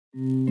So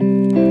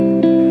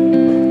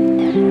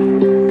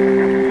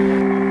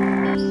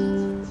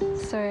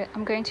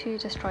I'm going to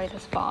destroy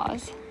this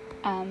vase.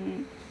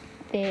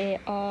 There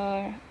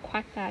are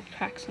quite bad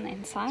cracks on the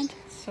inside,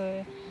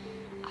 so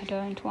I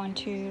don't want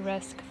to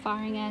risk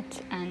firing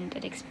it and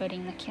it exploding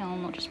in the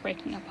kiln or just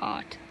breaking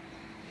apart,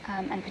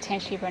 and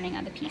potentially burning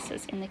other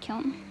pieces in the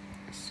kiln.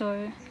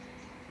 So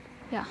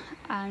yeah,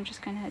 I'm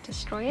just going to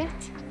destroy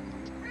it.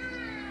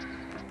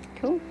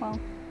 Cool, well,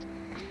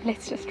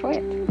 let's destroy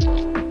it.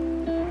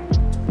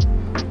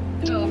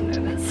 Oh, I'm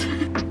nervous.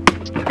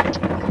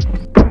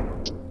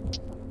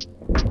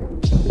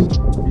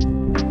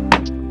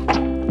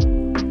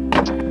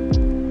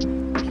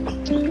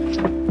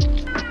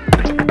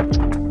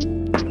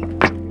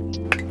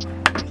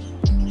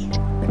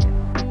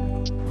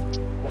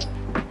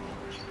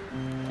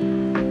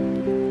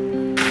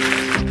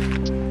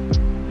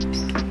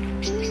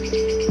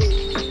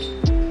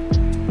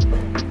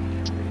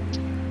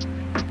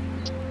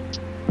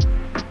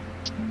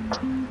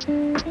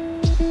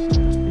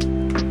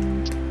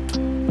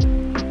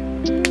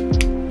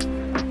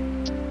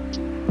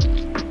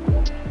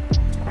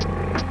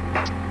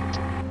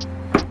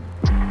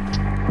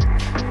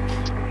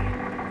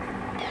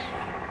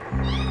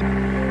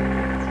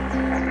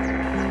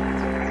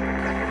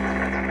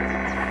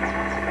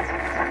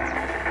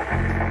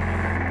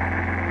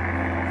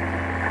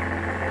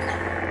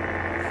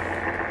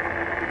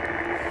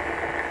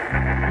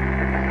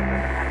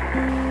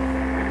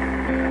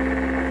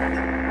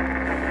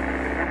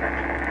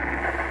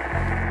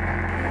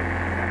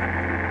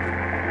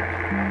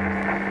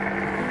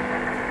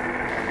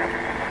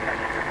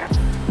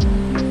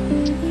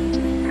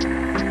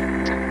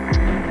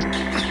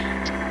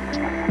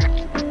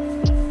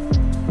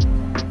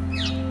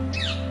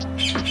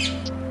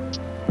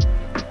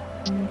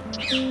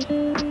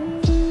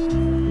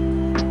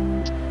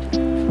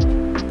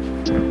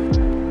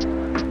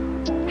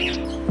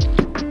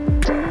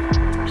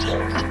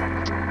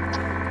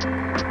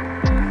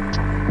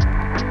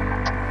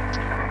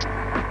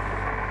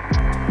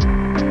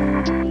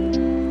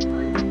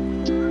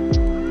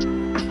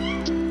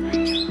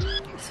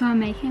 So I'm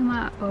making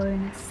my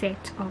own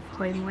set of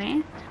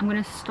homeware. I'm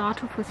going to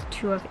start off with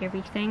 2 of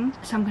everything.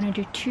 So I'm going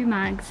to do 2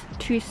 mugs,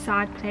 2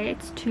 side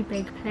plates, 2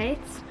 big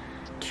plates,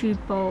 2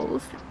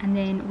 bowls, and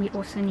then we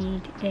also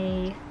need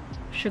a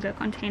sugar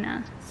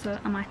container, so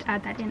I might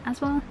add that in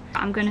as well.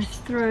 I'm going to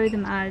throw the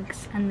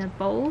mugs and the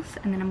bowls,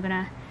 and then I'm going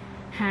to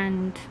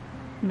hand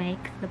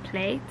make the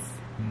plates.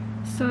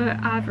 So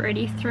I've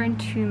already thrown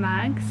 2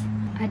 mugs.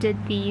 I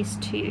did these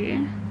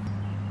 2,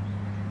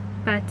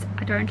 but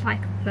I don't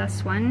like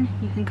this one.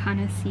 You can kind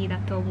of see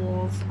that the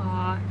walls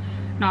are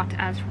not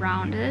as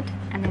rounded,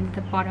 and then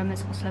the bottom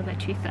is also a bit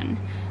too thin.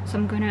 So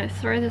I'm going to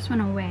throw this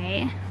one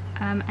away,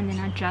 and then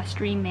I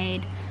just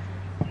remade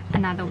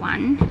another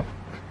one,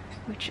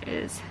 which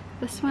is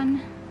this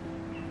one.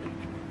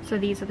 So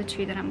these are the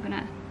 2 that I'm going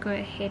to go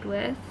ahead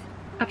with.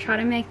 I'll try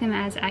to make them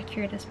as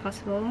accurate as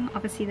possible.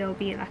 Obviously they'll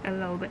be like a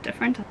little bit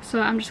different.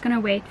 So I'm just going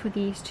to wait for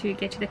these to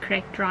get to the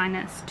correct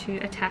dryness to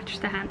attach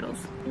the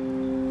handles.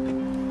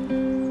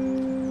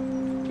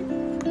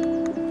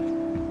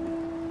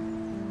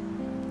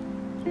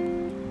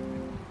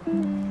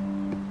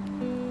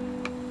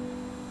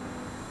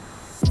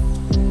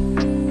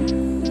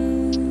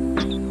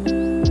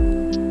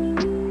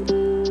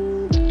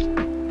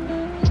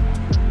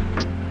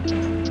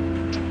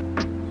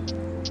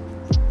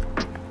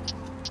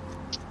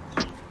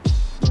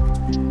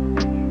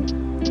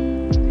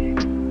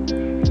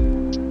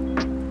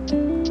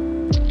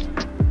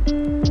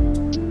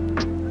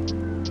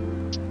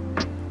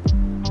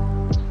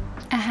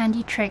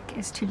 Trick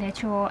is to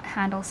let your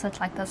handle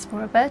sit like this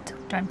for a bit.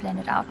 Don't blend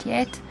it out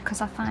yet,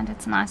 because I find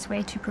it's a nice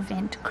way to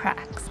prevent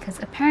cracks. Because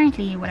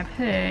apparently what I've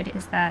heard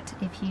is that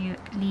if you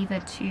leave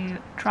it to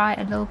dry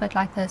a little bit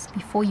like this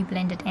before you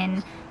blend it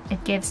in,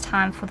 it gives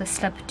time for the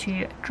slip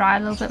to dry a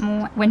little bit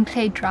more. When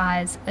clay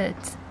dries,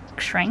 it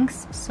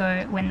shrinks,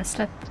 so when the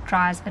slip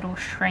dries it will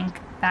shrink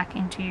back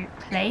into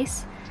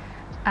place.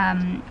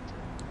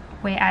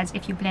 Whereas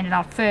if you blend it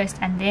out first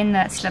and then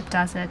the slip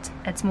does it,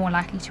 it's more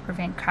likely to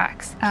prevent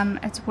cracks.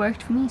 It's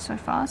worked for me so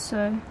far,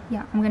 so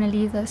yeah, I'm going to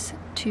leave this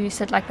to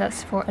sit like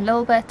this for a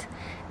little bit,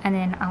 and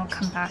then I'll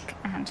come back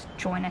and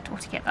join it all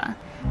together.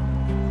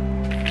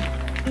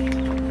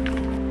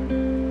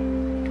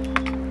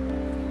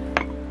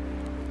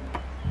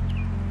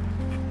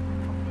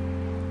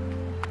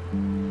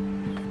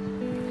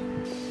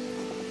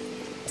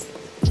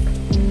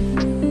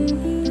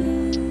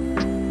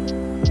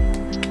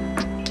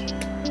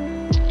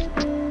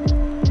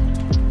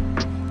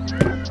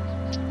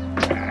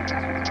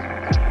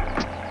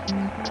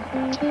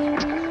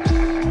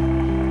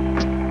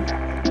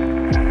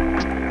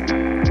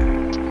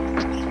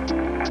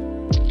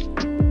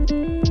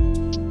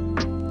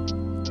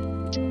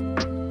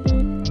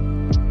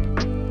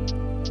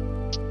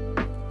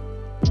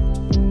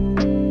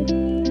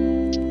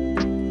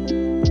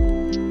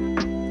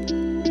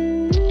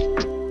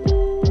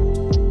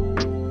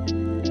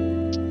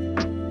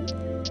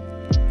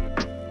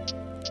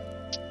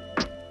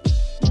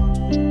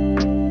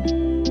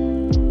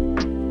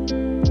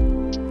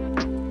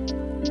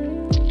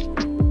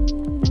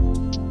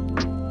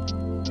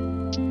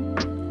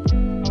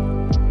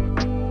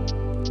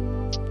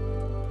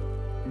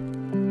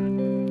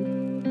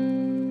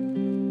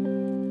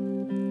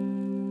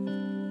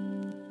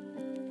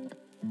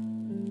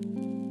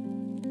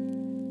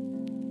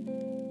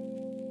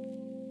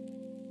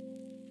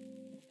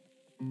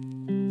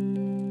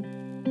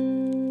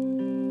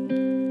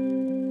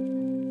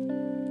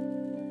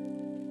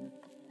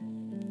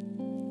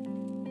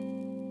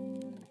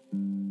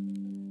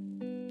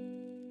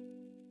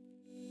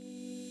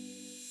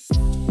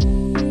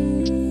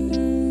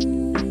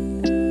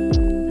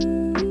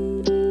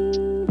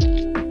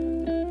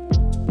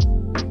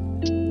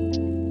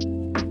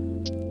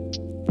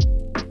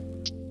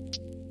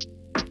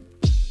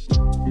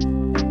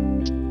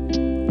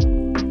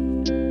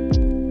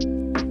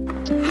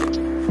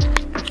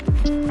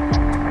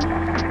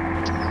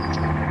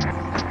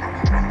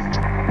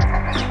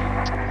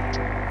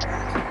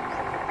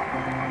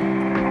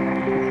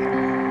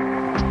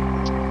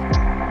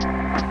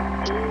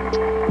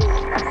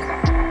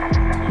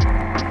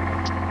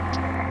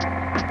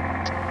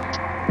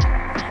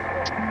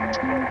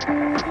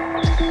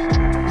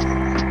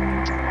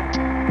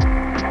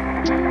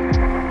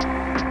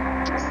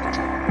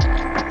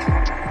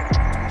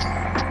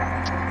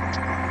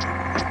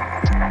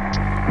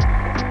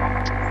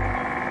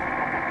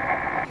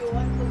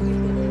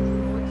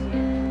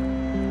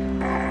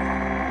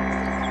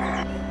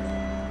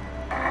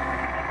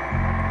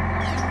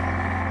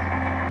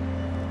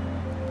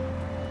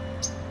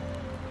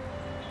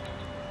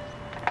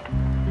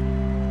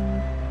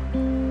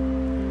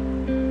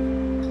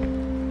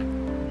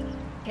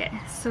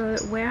 So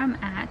where I'm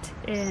at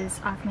is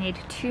I've made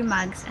 2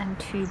 mugs and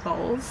 2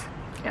 bowls.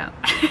 Yeah,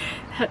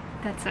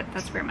 that's it,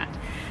 that's where I'm at.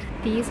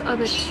 These are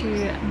the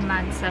 2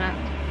 mugs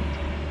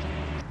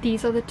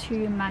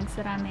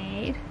that I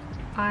made.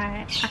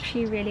 I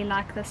actually really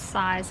like the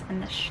size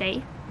and the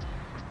shape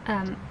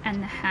and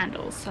the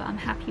handles, so I'm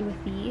happy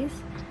with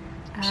these.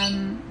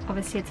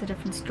 Obviously it's a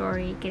different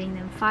story getting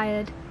them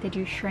fired. They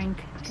do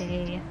shrink,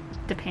 they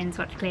depends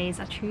what glaze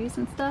I choose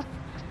and stuff,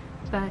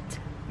 but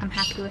I'm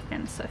happy with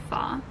them so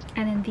far.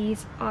 And then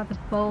these are the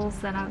bowls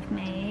that I've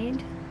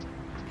made.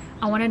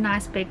 I want a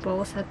nice big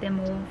bowl so that they're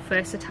more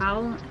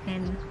versatile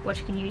in what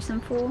you can use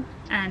them for,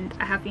 and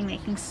I have been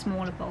making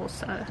smaller bowls,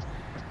 so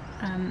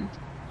I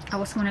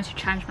also wanted to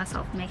challenge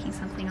myself in making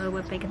something a little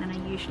bit bigger than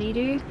I usually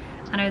do.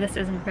 I know this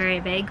isn't very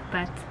big,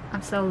 but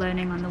I'm still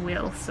learning on the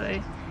wheel,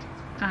 so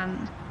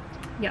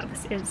yeah,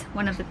 this is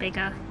one of the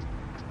bigger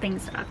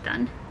things that I've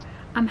done.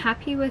 I'm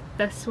happy with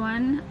this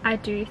one. I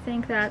do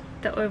think that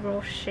the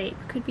overall shape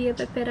could be a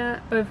bit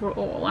better.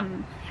 Overall,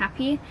 I'm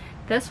happy.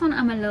 This one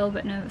I'm a little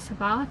bit nervous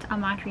about. I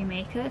might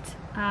remake it,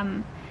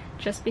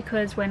 just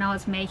because when I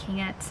was making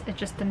it, it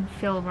just didn't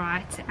feel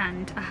right,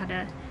 and I had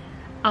to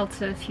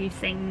alter a few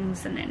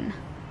things and then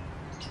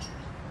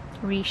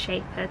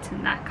reshape it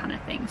and that kind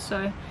of thing.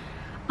 So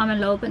I'm a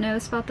little bit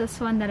nervous about this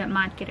one, that it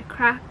might get a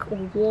crack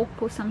or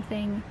warp or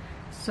something,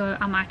 so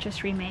I might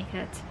just remake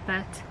it,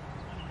 but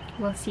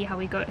we'll see how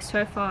we go.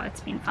 So far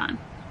it's been fun.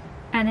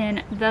 And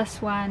then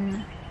this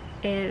one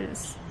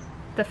is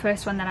the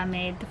first one that I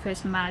made, the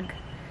first mug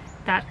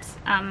that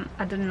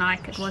I didn't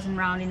like. It wasn't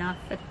round enough.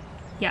 I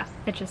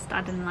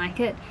didn't like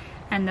it,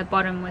 and the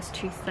bottom was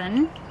too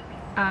thin,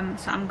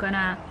 so I'm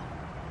gonna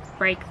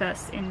break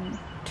this into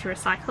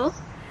recycle.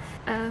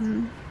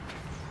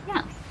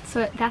 Yeah,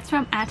 so that's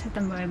where I'm at the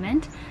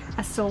moment.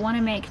 I still want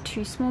to make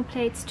 2 small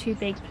plates, 2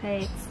 big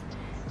plates,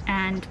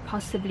 and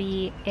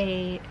possibly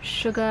a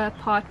sugar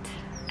pot,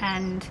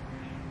 and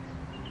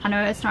I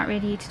know it's not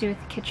ready to do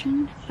with the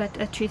kitchen,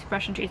 but a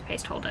toothbrush and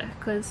toothpaste holder,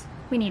 because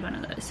we need one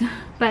of those.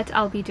 But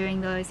I'll be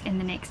doing those in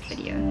the next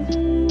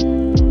video.